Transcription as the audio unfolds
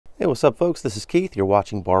Hey, what's up folks? This is Keith. You're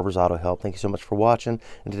watching Barbour's Auto Help. Thank you so much for watching.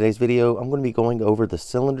 In today's video, I'm going to be going over the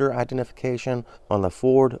cylinder identification on the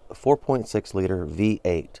Ford 4.6 liter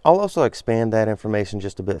V8. I'll also expand that information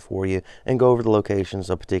just a bit for you and go over the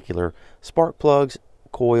locations of particular spark plugs,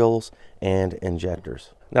 coils, and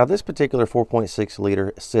injectors. Now this particular 4.6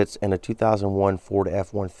 liter sits in a 2001 Ford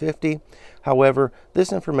F-150. However,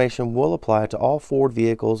 this information will apply to all Ford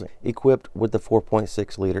vehicles equipped with the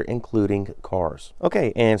 4.6 liter, including cars.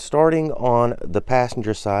 Okay, and starting on the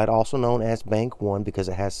passenger side, also known as bank 1 because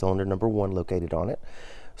it has cylinder number 1 located on it.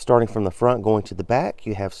 Starting from the front going to the back,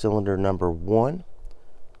 you have cylinder number 1,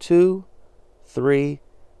 2, 3,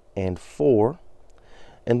 and 4.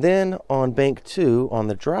 And then on bank 2, on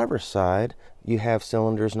the driver's side, you have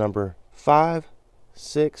cylinders number 5,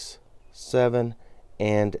 6, 7,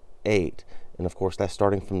 and 8. And of course, that's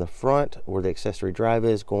starting from the front where the accessory drive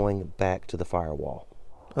is, going back to the firewall.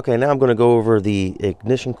 Okay, now I'm going to go over the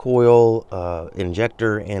ignition coil,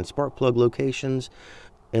 injector, and spark plug locations.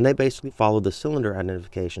 And they basically follow the cylinder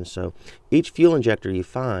identification. So each fuel injector you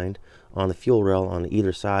find on the fuel rail on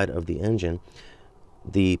either side of the engine,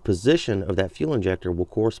 the position of that fuel injector will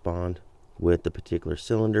correspond with the particular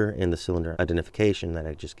cylinder and the cylinder identification that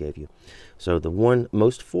I just gave you. So the one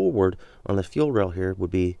most forward on the fuel rail here would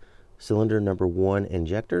be cylinder number 1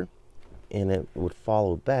 injector, and it would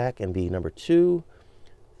follow back and be number 2,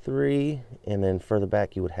 3, and then further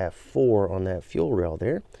back you would have 4 on that fuel rail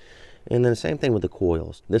there. And then the same thing with the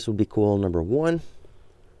coils. This would be coil number 1,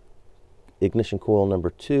 ignition coil number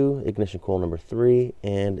 2, ignition coil number 3,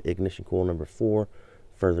 and ignition coil number 4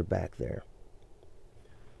 further back there.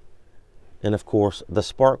 And of course, the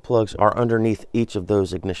spark plugs are underneath each of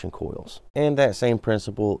those ignition coils. And that same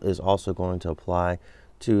principle is also going to apply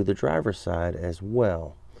to the driver's side as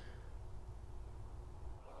well.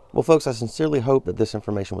 Well, folks, I sincerely hope that this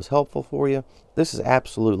information was helpful for you. This is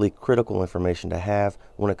absolutely critical information to have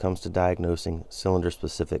when it comes to diagnosing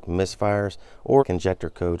cylinder-specific misfires or injector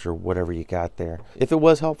codes or whatever you got there. If it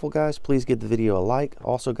was helpful, guys, please give the video a like.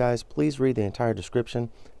 Also, guys, please read the entire description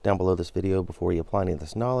down below this video before you apply any of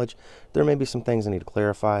this knowledge. There may be some things I need to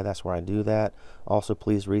clarify. That's where I do that. Also,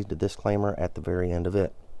 please read the disclaimer at the very end of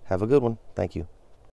it. Have a good one. Thank you.